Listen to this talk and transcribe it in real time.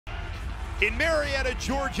In Marietta,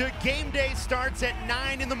 Georgia, game day starts at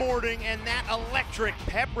 9 in the morning, and that electric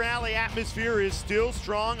pep rally atmosphere is still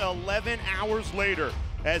strong 11 hours later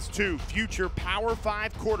as two future Power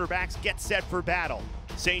 5 quarterbacks get set for battle.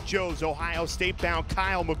 St. Joe's Ohio State-bound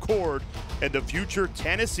Kyle McCord and the future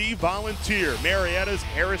Tennessee Volunteer, Marietta's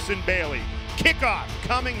Harrison Bailey. Kickoff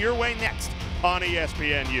coming your way next on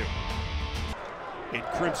ESPNU. In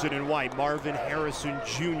crimson and white, Marvin Harrison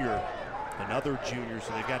Jr., another junior,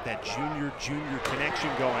 so they've got that junior connection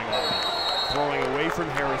going on. Throwing away from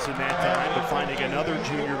Harrison that time, but finding another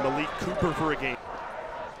junior, Malik Cooper, for a gain.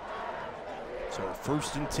 So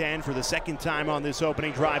 1st and 10 for the second time on this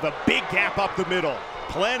opening drive. A big gap up the middle.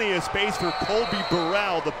 Plenty of space for Colby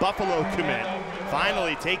Burrell, the Buffalo commit.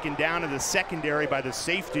 Finally taken down in the secondary by the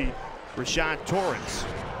safety, Rashad Torrance.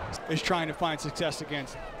 Is trying to find success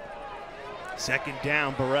against. Second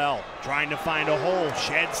down, Burrell trying to find a hole,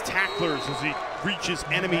 sheds tacklers as he reaches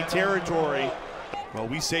enemy territory. Well,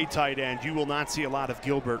 we say tight end, you will not see a lot of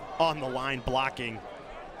Gilbert on the line blocking.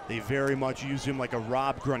 They very much use him like a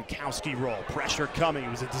Rob Gronkowski role. Pressure coming,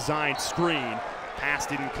 it was a designed screen. Pass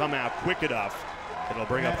didn't come out quick enough. It'll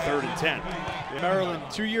bring up 3rd and 10. Maryland,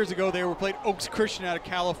 2 years ago, they were played Oaks Christian out of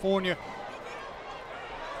California.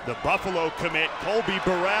 The Buffalo commit, Colby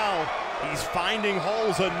Burrell. He's finding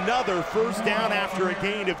holes, another first down after a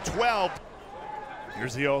gain of 12.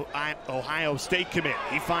 Here's the Ohio State commit.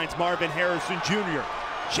 He finds Marvin Harrison Jr.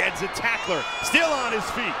 Sheds a tackler, still on his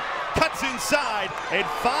feet. Cuts inside and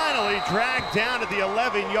finally dragged down to the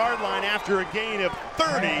 11-yard line after a gain of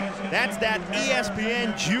 30. That's that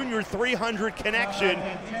ESPN Junior 300 connection.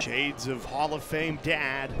 Shades of Hall of Fame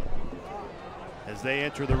dad as they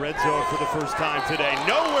enter the red zone for the first time today.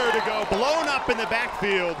 Nowhere to go, blown up in the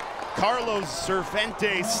backfield. Carlos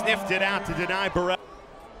Cervantes sniffed it out to deny Burrell.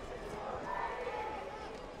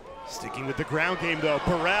 Sticking with the ground game though,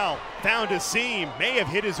 Burrell found a seam, may have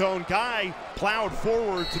hit his own guy, plowed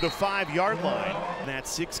forward to the 5-yard line. And that's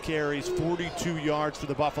 6 carries, 42 yards for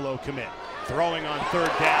the Buffalo commit. Throwing on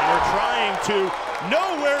 3rd down, they're trying to,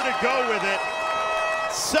 nowhere to go with it.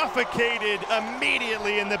 Suffocated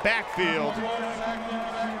immediately in the backfield.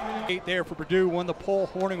 8 there for Purdue, won the Paul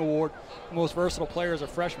Hornung Award, most versatile player as a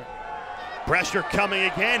freshman. Pressure coming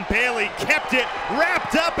again, Bailey kept it,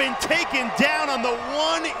 wrapped up and taken down on the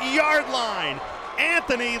 1-yard line.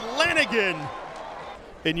 Anthony Lanigan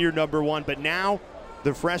in year number 1, but now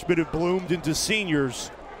the freshmen have bloomed into seniors.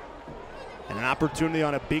 And an opportunity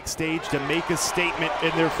on a big stage to make a statement in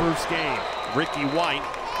their first game. Ricky White.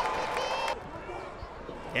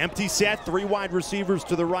 Empty set, 3 wide receivers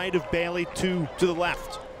to the right of Bailey, 2 to the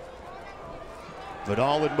left.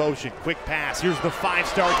 Vidal in motion, quick pass. Here's the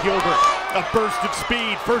 5-star Gilbert. A burst of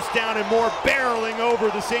speed, first down and more, barreling over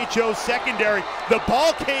the St. Joe's secondary. The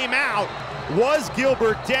ball came out. Was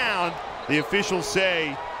Gilbert down? The officials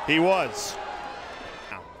say he was.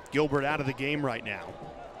 Now, Gilbert out of the game right now.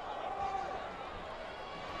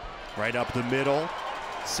 Right up the middle.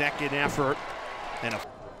 Second effort. And a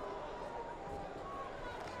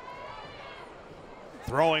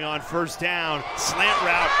throwing on first down. Slant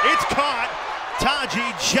route. It's caught. Taji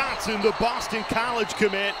Johnson, the Boston College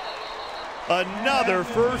commit. Another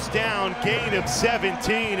first down, gain of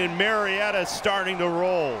 17, and Marietta starting to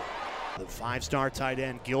roll. The 5-star tight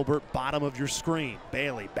end, Gilbert, bottom of your screen.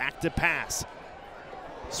 Bailey back to pass.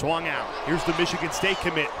 Swung out. Here's the Michigan State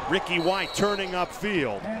commit. Ricky White turning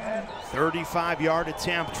upfield. 35-yard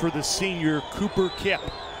attempt for the senior Cooper Kipp.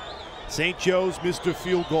 St. Joe's missed a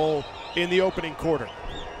field goal in the opening quarter.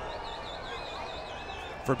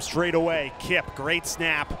 From straight away, Kipp, great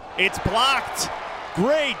snap. It's blocked.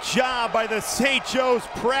 Great job by the St. Joe's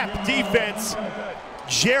prep defense.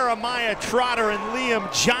 Jeremiah Trotter and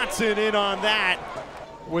Liam Johnson in on that.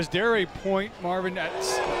 Was there a point, Marvin,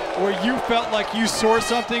 where you felt like you saw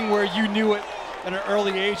something where you knew it at an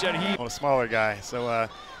early age that he... I'm a smaller guy, so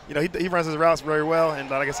you know, he runs his routes very well, and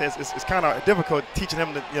like I said, it's kind of difficult teaching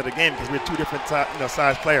him the game because we're 2 different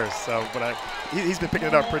size players. So, but he's been picking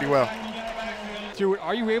it up pretty well.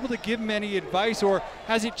 Are you able to give him any advice, or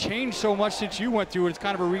has it changed so much since you went through it? It's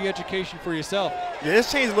kind of a re-education for yourself. Yeah,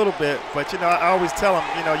 it's changed a little bit, but you know, I always tell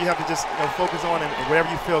him, you know, you have to just focus on and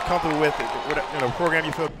whatever you feel comfortable with, whatever program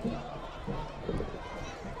you feel.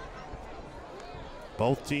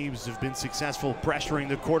 Both teams have been successful pressuring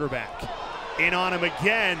the quarterback. In on him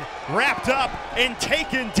again, wrapped up and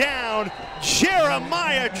taken down,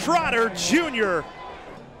 Jeremiah Trotter Jr.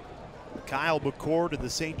 Kyle McCord and the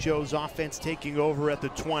St. Joe's offense taking over at the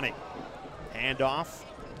 20. Handoff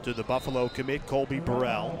to the Buffalo commit, Colby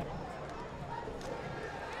Burrell.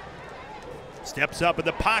 Steps up in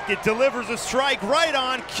the pocket, delivers a strike right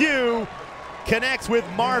on cue. connects with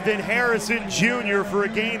Marvin Harrison Jr. for a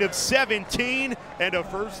gain of 17 and a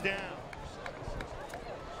first down.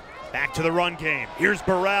 Back to the run game. Here's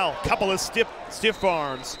Burrell, couple of stiff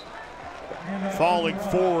arms. Falling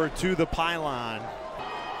forward to the pylon.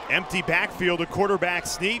 Empty backfield, a quarterback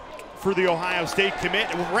sneak for the Ohio State commit.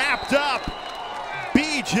 Wrapped up,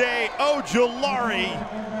 BJ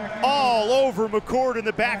Ojulari all over McCord in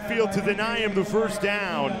the backfield to deny him the first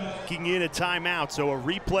down. Kicking in a timeout, so a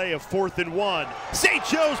replay of 4th and 1. St.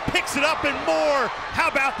 Joe's picks it up and more. How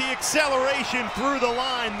about the acceleration through the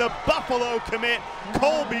line? The Buffalo commit,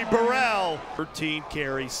 Colby Burrell. 13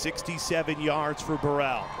 carries, 67 yards for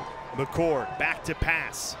Burrell. McCord back to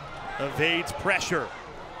pass, evades pressure,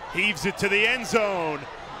 heaves it to the end zone.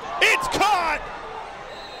 It's caught!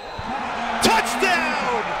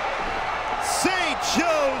 Touchdown! St.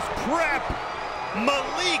 Joe's Prep.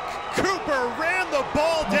 Malik Cooper ran the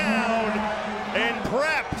ball down, and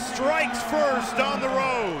Prep strikes first on the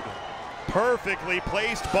road. Perfectly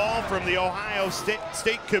placed ball from the Ohio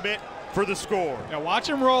State commit for the score. Now watch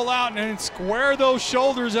him roll out and then square those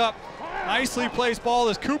shoulders up. Nicely placed ball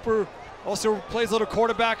as Cooper also plays a little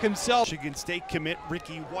quarterback himself. Michigan State commit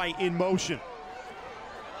Ricky White in motion.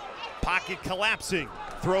 Pocket collapsing,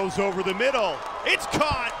 throws over the middle. It's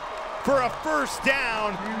caught for a first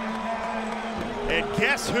down. And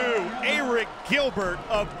guess who? Arik Gilbert,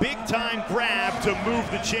 a big-time grab to move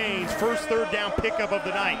the chains. First third down pickup of the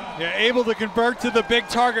night. Yeah, able to convert to the big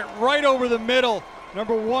target right over the middle.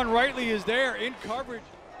 Number 1 rightly is there in coverage.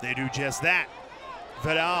 They do just that.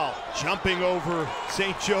 Vidal jumping over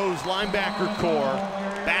St. Joe's linebacker core.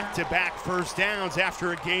 Back-to-back first downs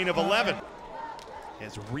after a gain of 11.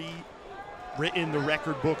 Has rewritten the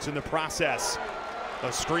record books in the process.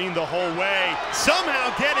 A screen the whole way,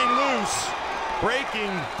 somehow getting loose. Breaking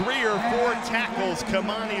 3 or 4 tackles,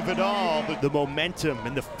 Kamani Vidal. The momentum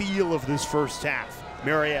and the feel of this first half.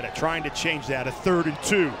 Marietta trying to change that, a 3rd and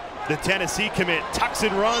 2. The Tennessee commit tucks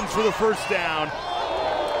and runs for the first down.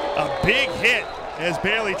 A big hit as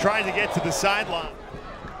Bailey trying to get to the sideline.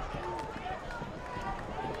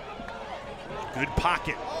 Good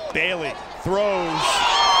pocket. Bailey throws.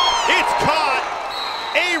 It's caught.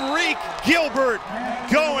 Arik Gilbert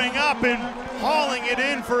going up and hauling it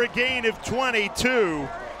in for a gain of 22.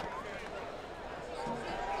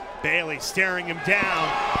 Bailey staring him down.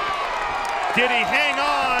 Did he hang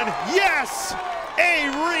on? Yes!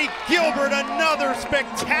 Arik Gilbert, another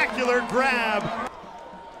spectacular grab.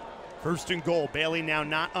 1st and goal. Bailey now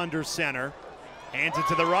not under center. Hands it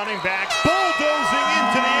to the running back. Bulldozing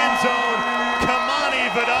into the end zone.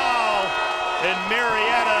 Kamani Vidal. And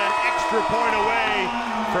Marietta an extra point away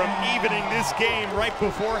from evening this game right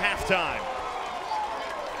before halftime.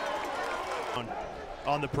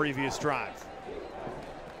 On the previous drive.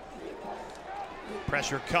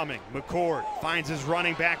 Pressure coming. McCord finds his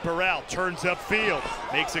running back Burrell. Turns upfield.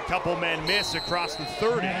 Makes a couple men miss across the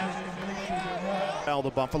 30. The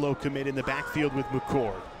Buffalo commit in the backfield with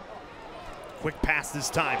McCord. Quick pass this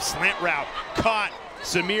time. Slant route. Caught.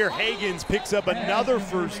 Samir Hagans picks up another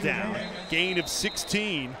first down. Gain of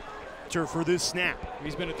 16 for this snap.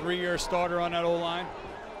 He's been a 3-year starter on that O-line.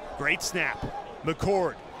 Great snap.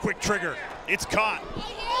 McCord, quick trigger. It's caught.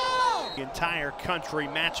 The entire country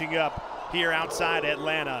matching up here outside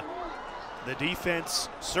Atlanta. The defense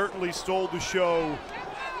certainly stole the show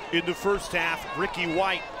in the first half. Ricky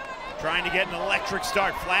White trying to get an electric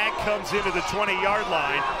start. Flag comes into the 20-yard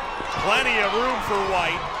line. Plenty of room for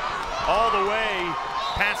White. All the way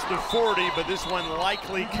past the 40, but this one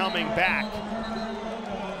likely coming back.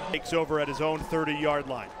 Takes over at his own 30-yard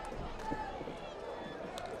line.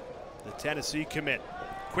 The Tennessee commit.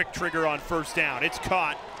 Quick trigger on first down. It's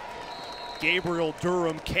caught. Gabriel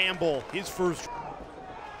Durham Campbell, his first.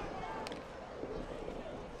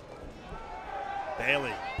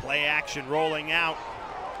 Bailey, play action, rolling out.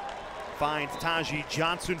 Finds Taji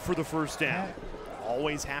Johnson for the first down.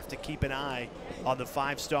 Always have to keep an eye on the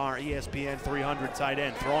 5-star ESPN 300 tight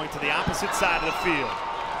end. Throwing to the opposite side of the field.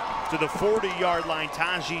 To the 40-yard line,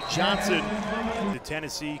 Taji Johnson. The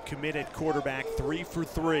Tennessee committed quarterback 3 for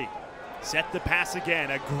 3. Set the pass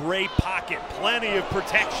again, a great pocket, plenty of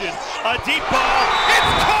protection. A deep ball,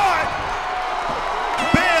 it's caught!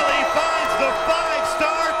 Bailey finds the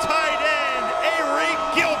 5-star tight end, Arik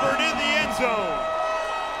Gilbert in the end zone.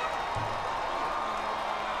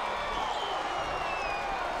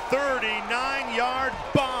 39-yard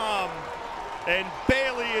bomb. And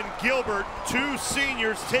Bailey and Gilbert, 2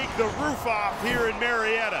 seniors, take the roof off here in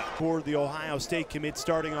Marietta. For the Ohio State commit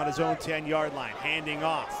starting on his own 10-yard line, handing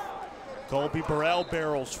off. Colby Burrell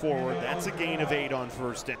barrels forward. That's a gain of 8 on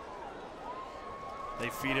first down. They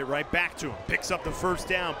feed it right back to him. Picks up the first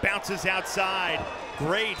down, bounces outside.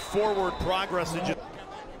 Great forward progress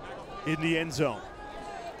in the end zone.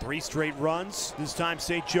 3 straight runs. This time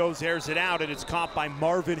St. Joe's airs it out, and it's caught by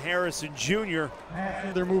Marvin Harrison Jr.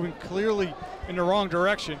 They're moving clearly in the wrong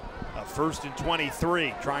direction. A 1st and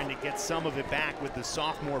 23, trying to get some of it back with the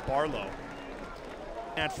sophomore Barlow.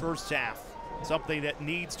 At first half, something that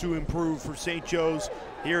needs to improve for St. Joe's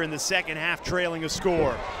here in the second half, trailing a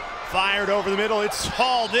score. Fired over the middle, it's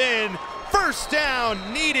hauled in. First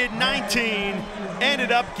down, needed 19,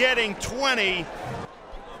 ended up getting 20.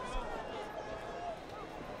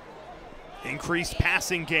 Increased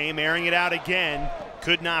passing game, airing it out again.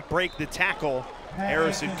 Could not break the tackle.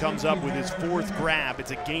 Harrison comes up with his 4th grab.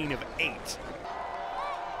 It's a gain of 8.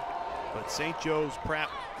 But St. Joe's prep,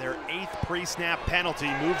 their 8th pre-snap penalty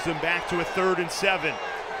moves them back to a 3rd and 7.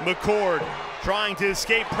 McCord trying to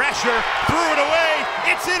escape pressure, threw it away,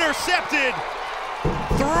 it's intercepted.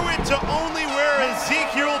 Threw it to only where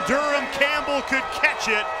Ezekiel Durham Campbell could catch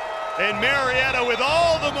it. And Marietta with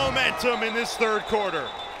all the momentum in this 3rd quarter.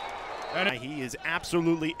 And he is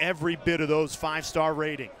absolutely every bit of those 5-star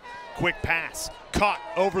rating. Quick pass, caught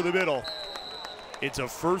over the middle. It's a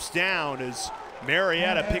first down as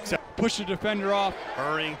Marietta picks up. Push the defender off.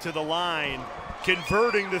 Hurrying to the line,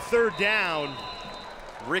 converting the 3rd down.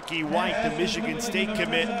 Ricky White, the Michigan State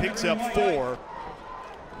commit, picks up 4.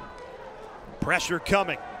 Pressure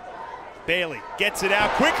coming. Bailey gets it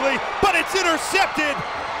out quickly, but it's intercepted.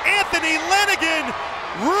 Anthony Lenigan,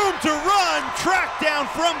 room to run, tracked down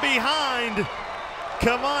from behind.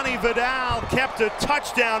 Kamani Vidal kept a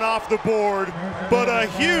touchdown off the board, but a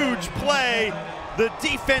huge play. The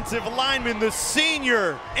defensive lineman, the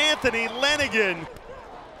senior, Anthony Lenigan.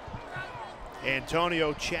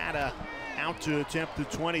 Antonio Chata out to attempt the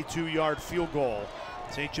 22-yard field goal.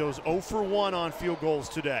 St. Joe's 0 for 1 on field goals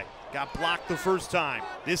today. Got blocked the first time.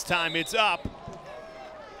 This time it's up,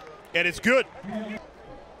 and it's good.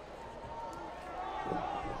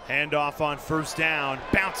 Handoff on first down,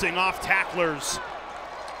 bouncing off tacklers.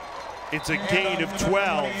 It's a gain of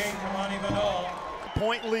 12.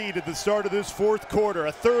 Point lead at the start of this 4th quarter,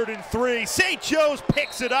 a 3rd and 3. St. Joe's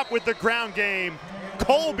picks it up with the ground game.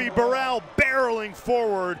 Colby Burrell barreling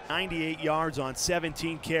forward. 98 yards on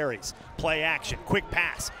 17 carries. Play action, quick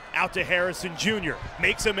pass, out to Harrison Jr.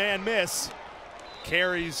 Makes a man miss.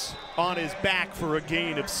 Carries on his back for a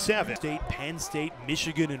gain of 7. State, Penn State,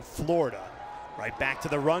 Michigan, and Florida. Right back to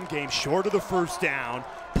the run game, short of the first down.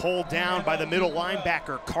 Pulled down by the middle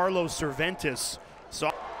linebacker, Carlos Cervantes.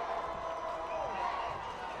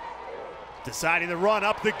 Deciding to run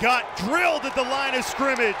up the gut, drilled at the line of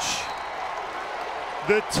scrimmage.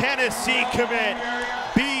 The Tennessee commit,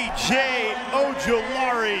 BJ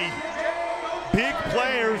Ojulari. Big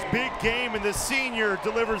players, big game, and the senior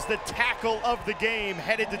delivers the tackle of the game,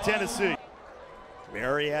 headed to Tennessee.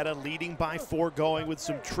 Marietta leading by 4, going with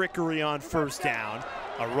some trickery on first down.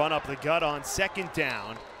 A run up the gut on 2nd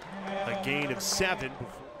down. A gain of 7,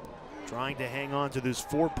 trying to hang on to this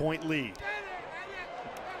 4-point lead.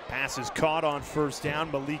 Pass is caught on first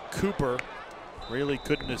down. Malik Cooper really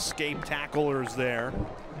couldn't escape tacklers there.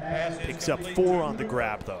 Picks up 4 on the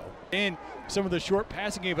grab, though. In some of the short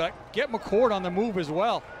passing game, but get McCord on the move as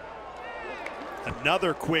well.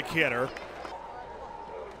 Another quick hitter.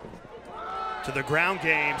 To the ground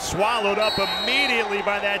game, swallowed up immediately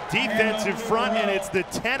by that defensive front, and it's the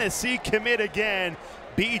Tennessee commit again.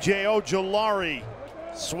 BJ Ojulari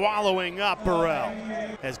swallowing up Burrell.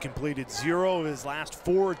 Has completed 0 of his last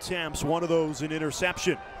 4 attempts, one of those an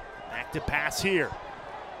interception. Back to pass here.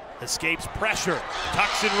 Escapes pressure,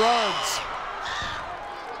 tucks and runs.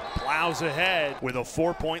 Plows ahead with a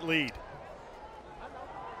 4-point lead.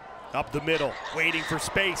 Up the middle, waiting for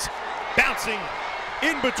space, bouncing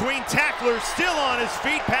in between tacklers, still on his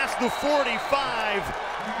feet past the 45.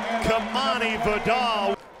 Kamani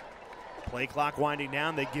Vidal. Play clock winding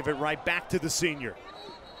down, they give it right back to the senior.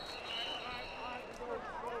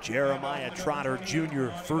 Jeremiah Trotter Jr.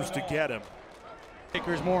 first to get him.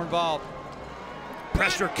 Baker's more involved.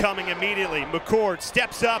 Pressure coming immediately. McCord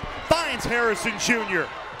steps up, finds Harrison Jr.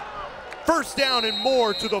 First down and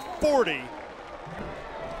more to the 40.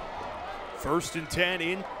 1st and 10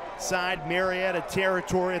 inside Marietta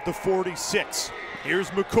territory at the 46. Here's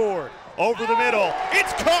McCord over the middle.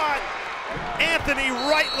 It's caught. Anthony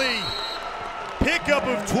Rightly. Pickup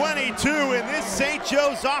of 22 in this St.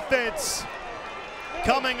 Joe's offense.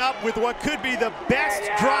 Coming up with what could be the best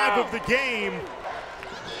drive of the game.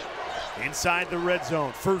 Inside the red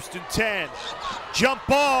zone, 1st and 10. Jump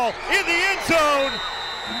ball in the end zone.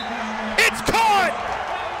 It's caught.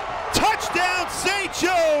 Touchdown St.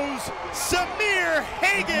 Joe's, Samir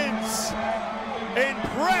Hagans. and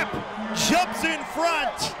Prep jumps in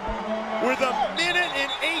front with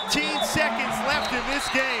 1:18 seconds left in this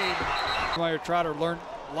game. Trotter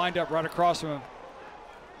lined up right across from him.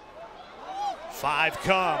 5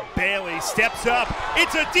 come. Bailey steps up.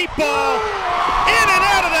 It's a deep ball. In and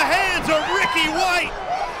out of the hands of Ricky White.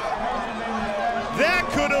 That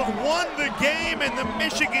could have won the game, and the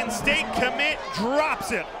Michigan State commit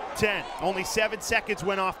drops it. 10. Only 7 seconds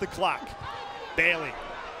went off the clock. Bailey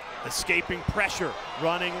escaping pressure,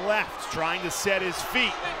 running left, trying to set his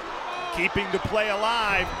feet, keeping the play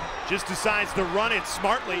alive, just decides to run it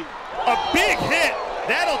smartly. A big hit.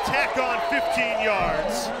 That'll tack on 15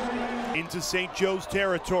 yards. Into St. Joe's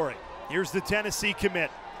territory. Here's the Tennessee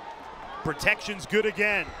commit. Protection's good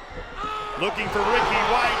again. Looking for Ricky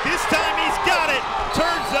White. This time he's got it.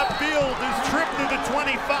 Turns upfield, is tripped to the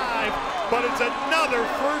 25, but it's another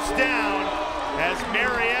first down as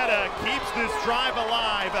Marietta keeps this drive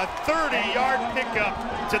alive. A 30-yard pickup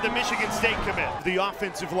to the Michigan State commit. The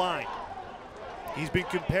offensive line. He's been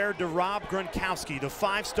compared to Rob Gronkowski, the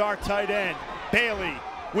 5-star tight end. Bailey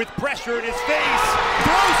with pressure in his face,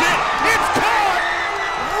 throws it, it's caught!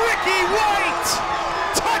 Ricky White!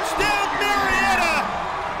 Touchdown Marietta!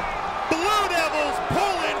 Blue Devils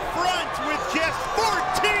pull in front with just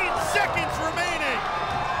 14 seconds remaining.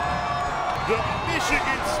 The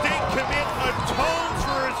Michigan State commit atones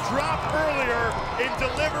for his drop earlier and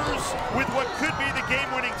delivers with what could be the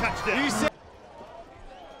game-winning touchdown.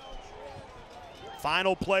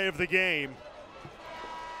 Final play of the game.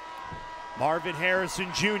 Marvin Harrison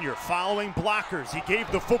Jr. following blockers. He gave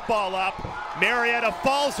the football up. Marietta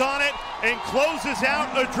falls on it and closes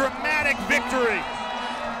out a dramatic victory.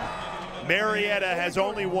 Marietta has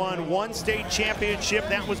only won one state championship.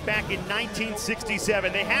 That was back in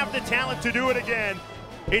 1967. They have the talent to do it again.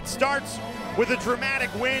 It starts with a dramatic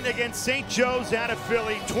win against St. Joe's out of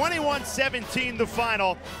Philly. 21-17 the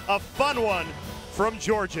final. A fun one from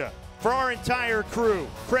Georgia. For our entire crew,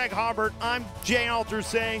 Craig Hobart, I'm Jay Alter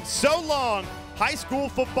saying so long. High school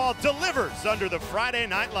football delivers under the Friday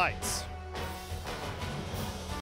night lights.